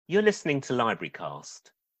You're listening to Library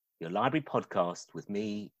Cast, your library podcast with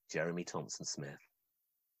me, Jeremy Thompson-Smith,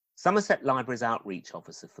 Somerset Library's outreach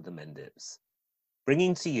officer for the Mendips,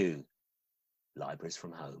 bringing to you Libraries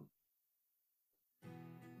from Home.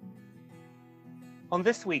 On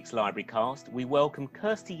this week's Library Cast, we welcome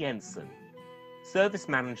Kirsty Jensen, Service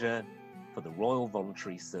Manager for the Royal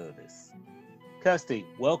Voluntary Service. Kirsty,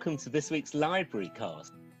 welcome to this week's Library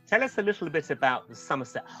Cast. Tell us a little bit about the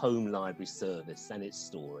Somerset Home Library Service and its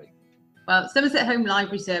story. Well, Somerset Home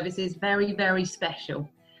Library Service is very, very special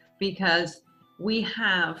because we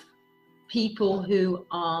have people who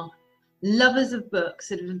are lovers of books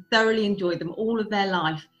that have thoroughly enjoyed them all of their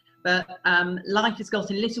life. But life has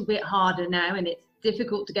got a little bit harder now and it's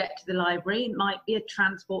difficult to get to the library. It might be a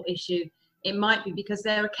transport issue. It might be because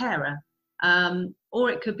they're a carer. Or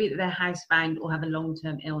it could be that they're housebound or have a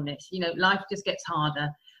long-term illness. You know, life just gets harder.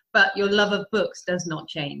 But your love of books does not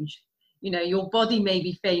change. You know, your body may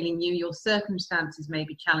be failing you, your circumstances may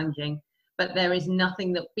be challenging, but there is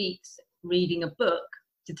nothing that beats reading a book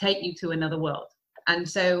to take you to another world. And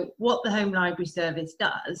so what the Home Library Service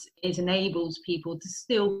does is enables people to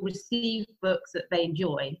still receive books that they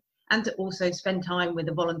enjoy and to also spend time with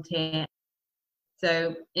a volunteer.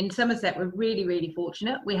 So in Somerset, we're really, really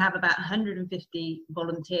fortunate. We have about 150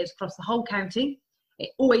 volunteers across the whole county. It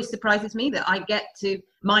always surprises me that I get to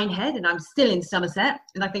Minehead and I'm still in Somerset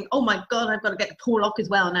and I think, oh my God, I've got to get to Porlock as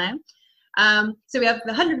well now. So we have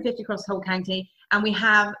the 150 across the whole county and we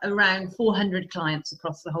have around 400 clients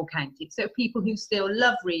across the whole county. So people who still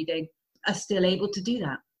love reading are still able to do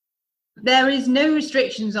that. There is no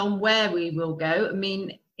restrictions on where we will go. I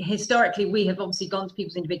mean, historically, we have obviously gone to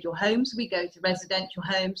people's individual homes. We go to residential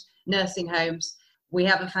homes, nursing homes. We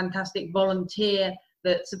have a fantastic volunteer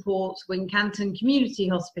that supports Wincanton Community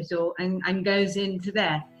Hospital and goes into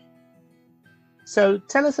there. So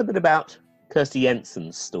tell us a bit about Kirsty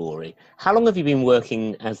Jensen's story. How long have you been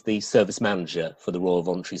working as the service manager for the Royal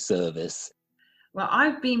Voluntary Service? Well,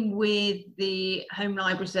 I've been with the Home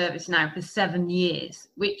Library Service now for 7 years,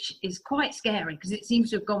 which is quite scary because it seems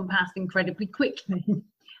to have gone past incredibly quickly.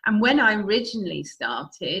 And when I originally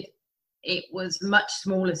started, it was a much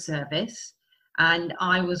smaller service. And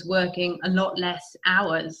I was working a lot less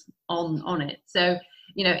hours on it. So,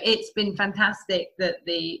 you know, it's been fantastic that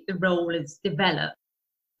the role has developed.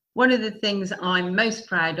 One of the things I'm most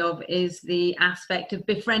proud of is the aspect of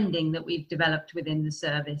befriending that we've developed within the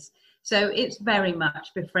service. So it's very much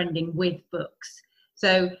befriending with books.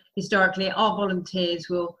 So historically, our volunteers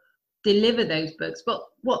will deliver those books, but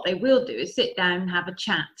what they will do is sit down and have a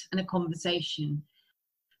chat and a conversation.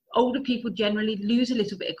 Older people generally lose a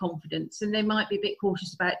little bit of confidence and they might be a bit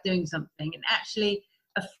cautious about doing something, and actually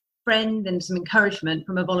a friend and some encouragement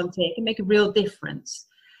from a volunteer can make a real difference.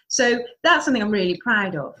 So that's something I'm really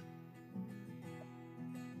proud of.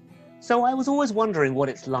 So I was always wondering what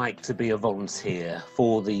it's like to be a volunteer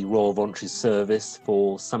for the Royal Voluntary Service,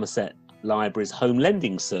 for Somerset Library's Home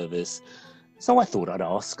Lending Service. So I thought I'd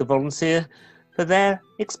ask a volunteer for their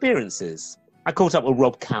experiences. I caught up with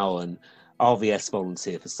Rob Cowan, RVS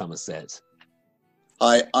volunteer for Somerset.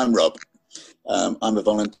 Hi, I'm Rob. I'm a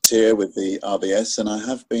volunteer with the RVS, and I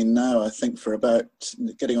have been now, I think, for about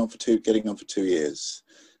getting on for 2 years.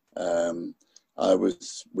 I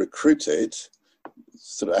was recruited,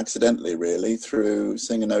 sort of accidentally, really, through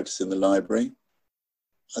seeing a notice in the library.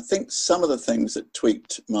 I think some of the things that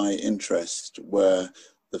tweaked my interest were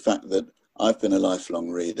the fact that I've been a lifelong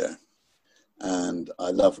reader, and I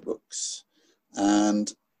love books,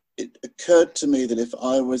 and it occurred to me that if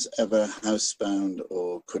I was ever housebound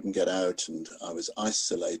or couldn't get out and I was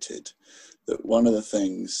isolated, that one of the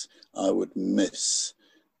things I would miss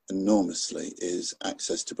enormously is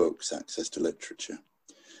access to books, access to literature.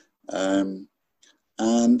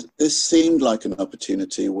 And this seemed like an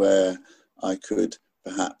opportunity where I could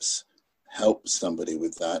perhaps help somebody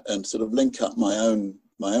with that and sort of link up my own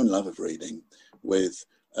love of reading with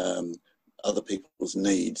other people's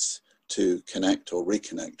needs to connect or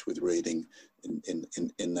reconnect with reading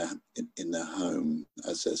in their home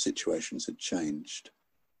as their situations had changed.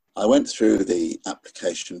 I went through the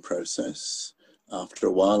application process. After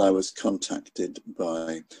a while, I was contacted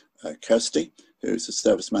by Kirsty, who's a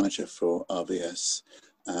service manager for RVS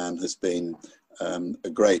and has been a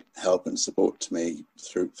great help and support to me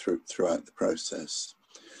throughout the process.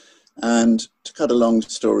 And to cut a long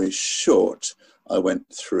story short, I went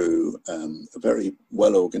through a very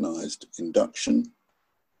well-organised induction,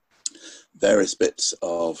 various bits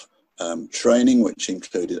of training, which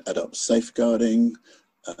included adult safeguarding,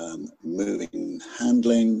 moving and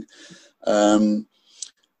handling,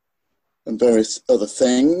 and various other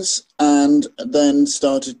things, and then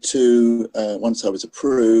started to, once I was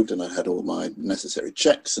approved and I had all my necessary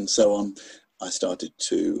checks and so on, I started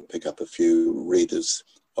to pick up a few readers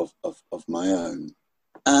of my own.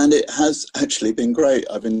 And it has actually been great.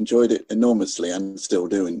 I've enjoyed it enormously and still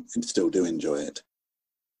do enjoy it.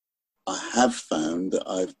 I have found that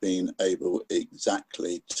I've been able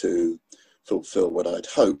exactly to fulfill what I'd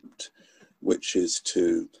hoped, which is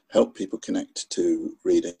to help people connect to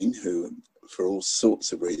reading who, for all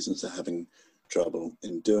sorts of reasons, are having trouble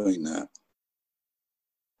in doing that.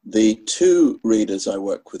 The two readers I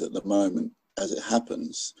work with at the moment, as it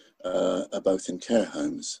happens, are both in care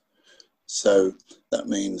homes. So that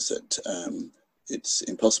means that it's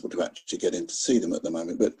impossible to actually get in to see them at the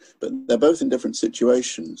moment, but they're both in different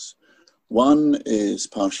situations. One is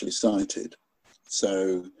partially sighted.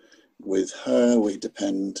 So with her, we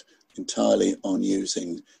depend entirely on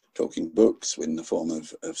using talking books in the form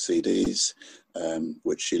of CDs,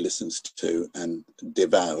 which she listens to and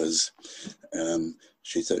devours.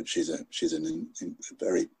 She's a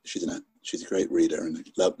great reader and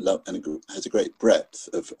has a great breadth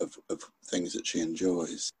of things that she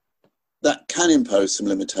enjoys. That can impose some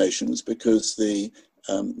limitations because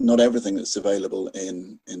not everything that's available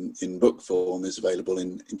in book form is available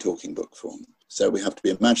in talking book form. So we have to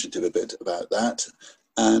be imaginative a bit about that.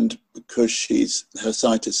 And because her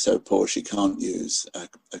sight is so poor, she can't use a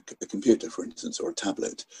computer, for instance, or a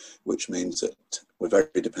tablet, which means that we're very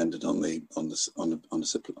dependent on the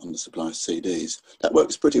supply of CDs. That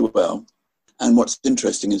works pretty well. And what's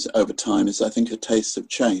interesting is over time is I think her tastes have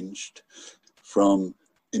changed from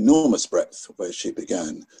enormous breadth where she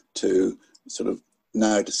began to sort of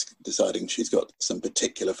now deciding she's got some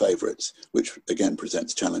particular favourites, which again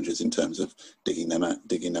presents challenges in terms of digging them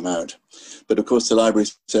out. But of course, the library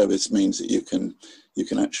service means that you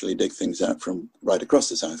can actually dig things out from right across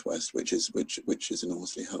the southwest, which is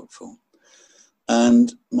enormously helpful.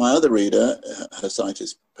 And my other reader, her sight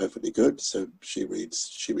is perfectly good, so she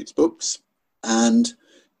reads books and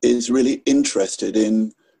is really interested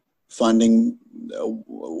in finding a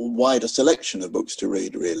wider selection of books to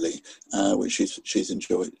read, really, which she's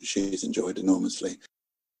enjoyed enormously.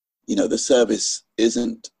 You know, the service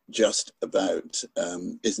isn't just about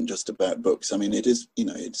books. I mean, it is, you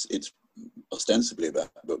know, it's ostensibly about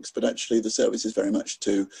books, but actually the service is very much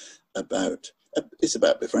about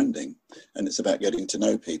befriending, and it's about getting to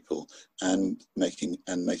know people and making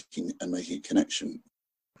a connection.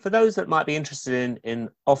 For those that might be interested in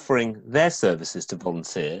offering their services to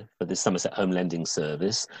volunteer for the Somerset Home Lending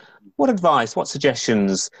Service, what advice, what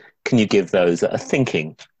suggestions can you give those that are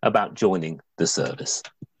thinking about joining the service?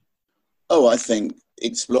 Oh, I think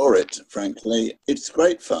explore it, frankly. It's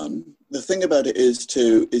great fun. The thing about it is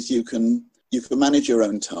you can manage your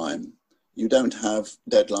own time. You don't have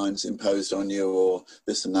deadlines imposed on you or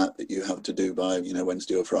this and that you have to do by, you know,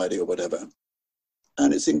 Wednesday or Friday or whatever.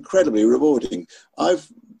 And it's incredibly rewarding. I've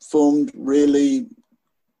formed really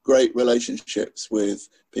great relationships with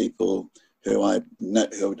people who I'd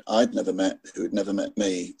never met, who had never met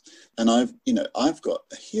me. And I've got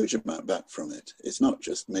a huge amount back from it. It's not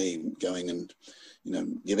just me going and, you know,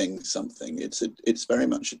 giving something. It's very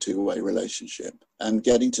much a two-way relationship. And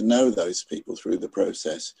getting to know those people through the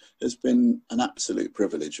process has been an absolute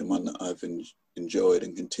privilege, and one that I've enjoyed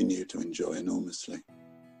and continue to enjoy enormously.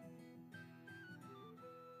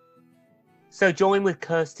 So join with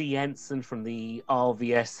Kirsty Jensen from the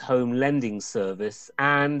RVS Home Lending Service,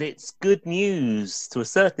 and it's good news to a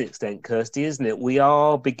certain extent, Kirsty, isn't it? We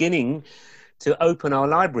are beginning to open our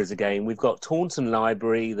libraries again. We've got Taunton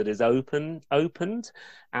Library that is opened,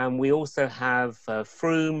 and we also have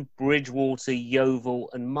Frome, Bridgwater, Yeovil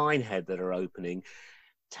and Minehead that are opening.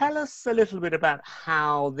 Tell us a little bit about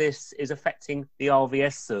how this is affecting the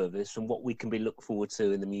RVS service and what we can look forward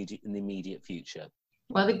to in the immediate future.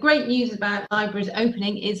 Well, the great news about libraries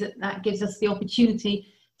opening is that gives us the opportunity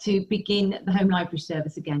to begin the home library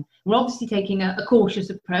service again. We're obviously taking a cautious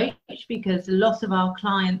approach because a lot of our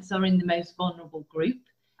clients are in the most vulnerable group,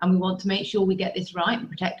 and we want to make sure we get this right and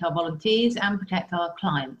protect our volunteers and protect our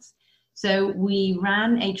clients. So we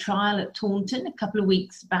ran a trial at Taunton a couple of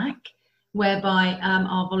weeks back, whereby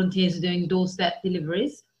our volunteers are doing doorstep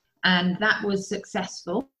deliveries, and that was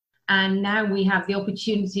successful. And now we have the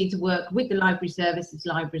opportunity to work with the library service as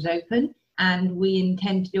libraries open, and we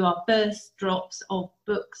intend to do our first drops of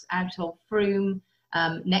books out of Frome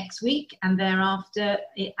next week, and thereafter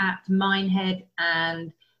at Minehead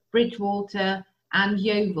and Bridgwater and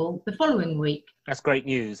Yeovil the following week. That's great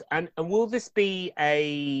news. And will this be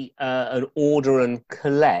an order and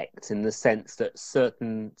collect, in the sense that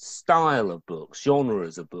certain style of books,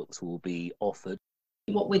 genres of books will be offered?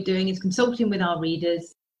 what we're doing is consulting with our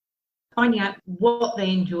readers, finding out what they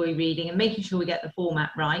enjoy reading and making sure we get the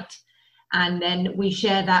format right. And then we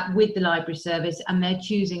share that with the library service, and they're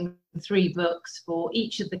choosing 3 books for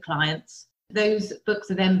each of the clients. Those books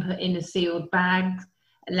are then put in a sealed bag,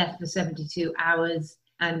 left for 72 hours,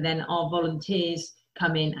 and then our volunteers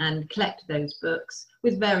come in and collect those books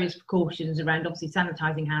with various precautions around obviously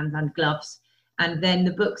sanitizing hands and gloves. And then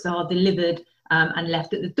the books are delivered and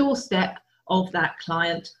left at the doorstep of that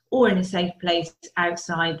client, or in a safe place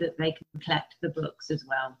outside that they can collect the books as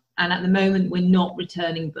well. And at the moment, we're not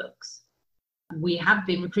returning books. We have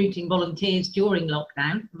been recruiting volunteers during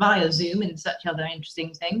lockdown via Zoom and such other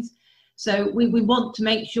interesting things. So we want to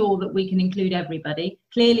make sure that we can include everybody.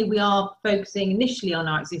 Clearly, we are focusing initially on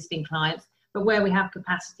our existing clients, but where we have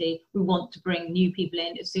capacity, we want to bring new people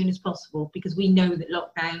in as soon as possible, because we know that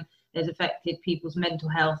lockdown has affected people's mental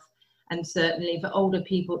health. And certainly for older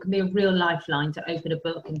people, it can be a real lifeline to open a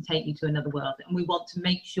book and take you to another world. And we want to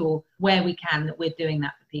make sure where we can that we're doing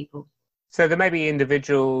that for people. So there may be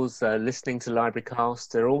individuals listening to Library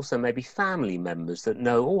Cast. There are also maybe family members that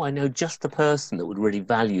know, oh, I know just the person that would really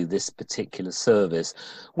value this particular service.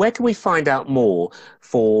 Where can we find out more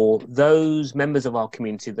for those members of our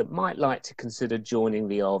community that might like to consider joining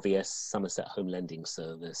the RVS Somerset Home Lending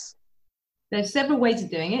Service? There's several ways of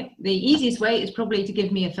doing it. The easiest way is probably to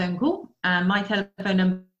give me a phone call. My telephone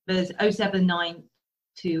number is 07920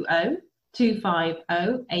 250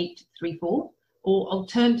 834. Or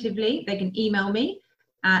alternatively, they can email me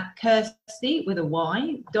at Kirsty with a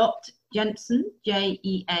Y .Jensen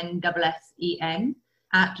JENSSEN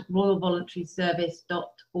at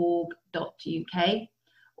royalvoluntaryservice.org.uk,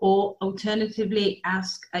 or alternatively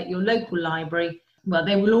ask at your local library. Well,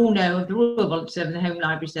 they will all know of the Royal Voluntary Service and the Home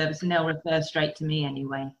Library Service, and they'll refer straight to me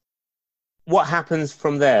anyway. What happens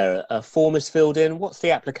from there? A form is filled in. What's the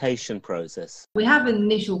application process? We have an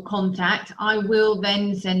initial contact. I will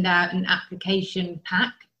then send out an application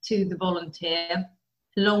pack to the volunteer,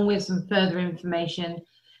 along with some further information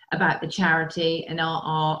about the charity and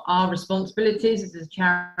our responsibilities as a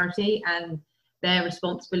charity, and their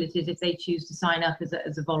responsibilities if they choose to sign up as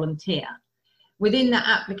a volunteer. Within that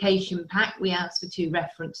application pack, we ask for 2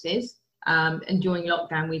 references. And during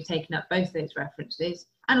lockdown, we've taken up both those references.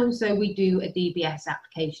 And also we do a DBS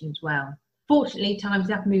application as well. Fortunately, times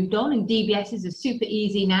have moved on, and DBSs are super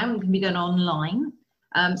easy now and can be done online.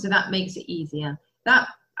 So that makes it easier. That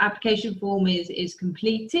application form is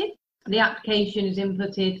completed. The application is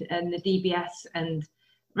inputted and the DBS and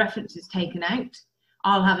references taken out.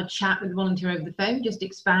 I'll have a chat with the volunteer over the phone, just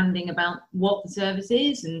expanding about what the service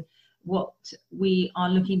is and what we are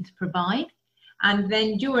looking to provide. And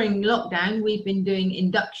then during lockdown, we've been doing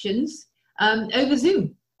inductions over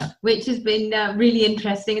Zoom, which has been really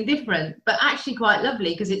interesting and different, but actually quite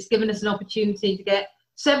lovely, because it's given us an opportunity to get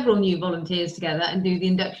several new volunteers together and do the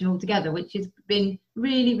induction all together, which has been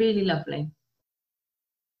really, really lovely.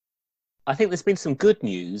 I think there's been some good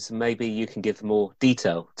news. Maybe you can give more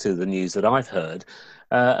detail to the news that I've heard.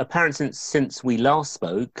 Apparently, since we last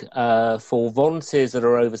spoke, for volunteers that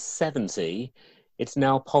are over 70, it's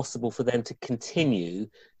now possible for them to continue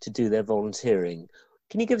to do their volunteering.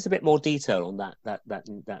 Can you give us a bit more detail on that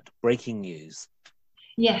breaking news?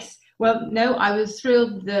 Yes. Well, no, I was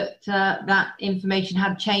thrilled that that information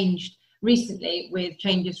had changed recently with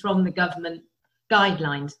changes from the government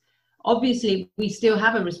guidelines. Obviously, we still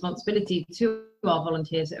have a responsibility to our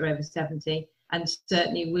volunteers that are over 70, and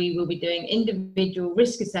certainly we will be doing individual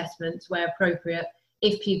risk assessments where appropriate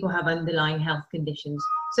if people have underlying health conditions.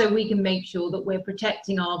 So we can make sure that we're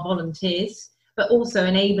protecting our volunteers, but also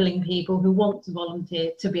enabling people who want to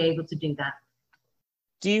volunteer to be able to do that.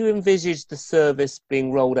 Do you envisage the service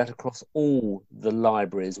being rolled out across all the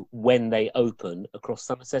libraries when they open across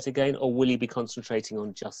Somerset again, or will you be concentrating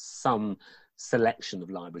on just some selection of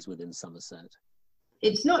libraries within Somerset?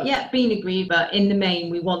 It's not yet been agreed, but in the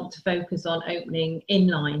main, we want to focus on opening in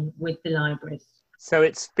line with the libraries. So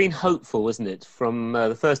it's been hopeful, isn't it, from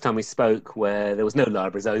the first time we spoke where there was no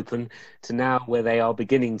libraries open to now where they are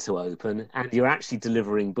beginning to open and you're actually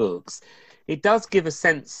delivering books. It does give a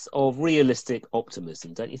sense of realistic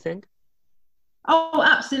optimism, don't you think? Oh,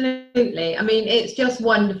 absolutely. I mean, it's just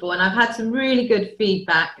wonderful. And I've had some really good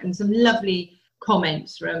feedback and some lovely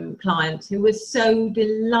comments from clients who were so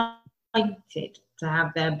delighted to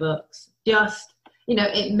have their books. Just, you know,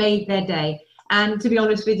 it made their day. And to be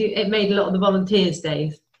honest with you, it made a lot of the volunteers'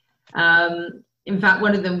 days. In fact,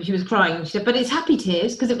 one of them, she was crying. She said, but it's happy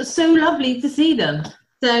tears because it was so lovely to see them.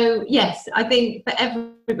 So, yes, I think for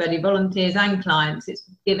everybody, volunteers and clients, it's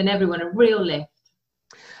given everyone a real lift.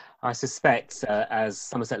 I suspect as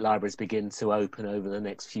Somerset Libraries begin to open over the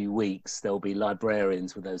next few weeks, there'll be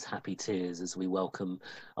librarians with those happy tears as we welcome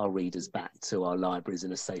our readers back to our libraries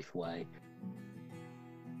in a safe way.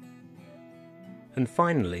 And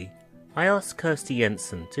finally, I asked Kirsty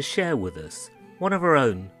Jensen to share with us one of her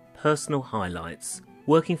own personal highlights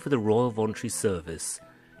working for the Royal Voluntary Service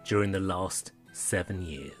during the last 7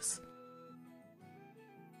 years.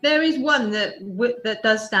 There is one that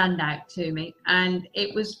does stand out to me, and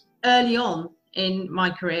it was early on in my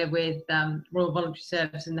career with Royal Voluntary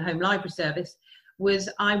Service and the Home Library Service. Was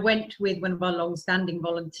I went with one of our long-standing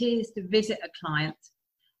volunteers to visit a client,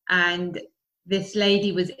 and this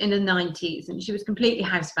lady was in her 90s and she was completely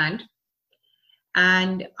housebound,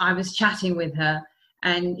 and I was chatting with her,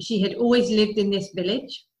 and she had always lived in this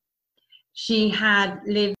village. She had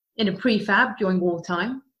lived in a prefab during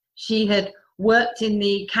wartime. She had worked in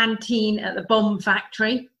the canteen at the bomb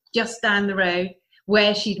factory just down the road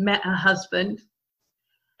where she'd met her husband.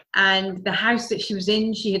 And the house that she was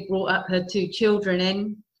in, she had brought up her 2 children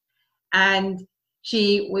in. And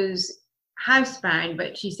she was housebound,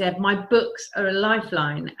 but she said, my books are a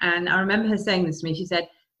lifeline. And I remember her saying this to me. She said,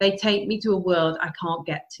 they take me to a world I can't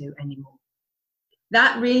get to anymore.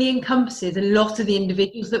 That really encompasses a lot of the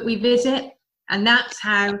individuals that we visit. And that's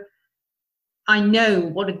how I know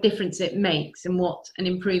what a difference it makes and what an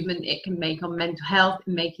improvement it can make on mental health,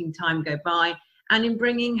 in making time go by, and in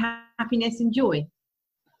bringing happiness and joy.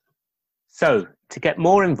 So, to get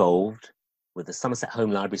more involved with the Somerset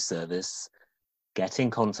Home Library Service, get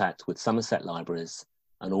in contact with Somerset Libraries,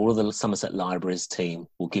 and all of the Somerset Libraries team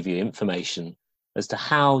will give you information as to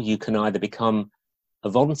how you can either become a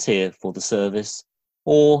volunteer for the service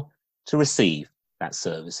or to receive that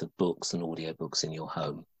service of books and audiobooks in your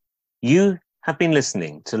home. You have been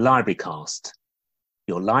listening to LibraryCast,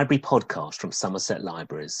 your library podcast from Somerset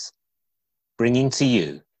Libraries, bringing to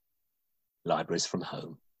you Libraries from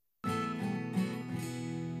Home.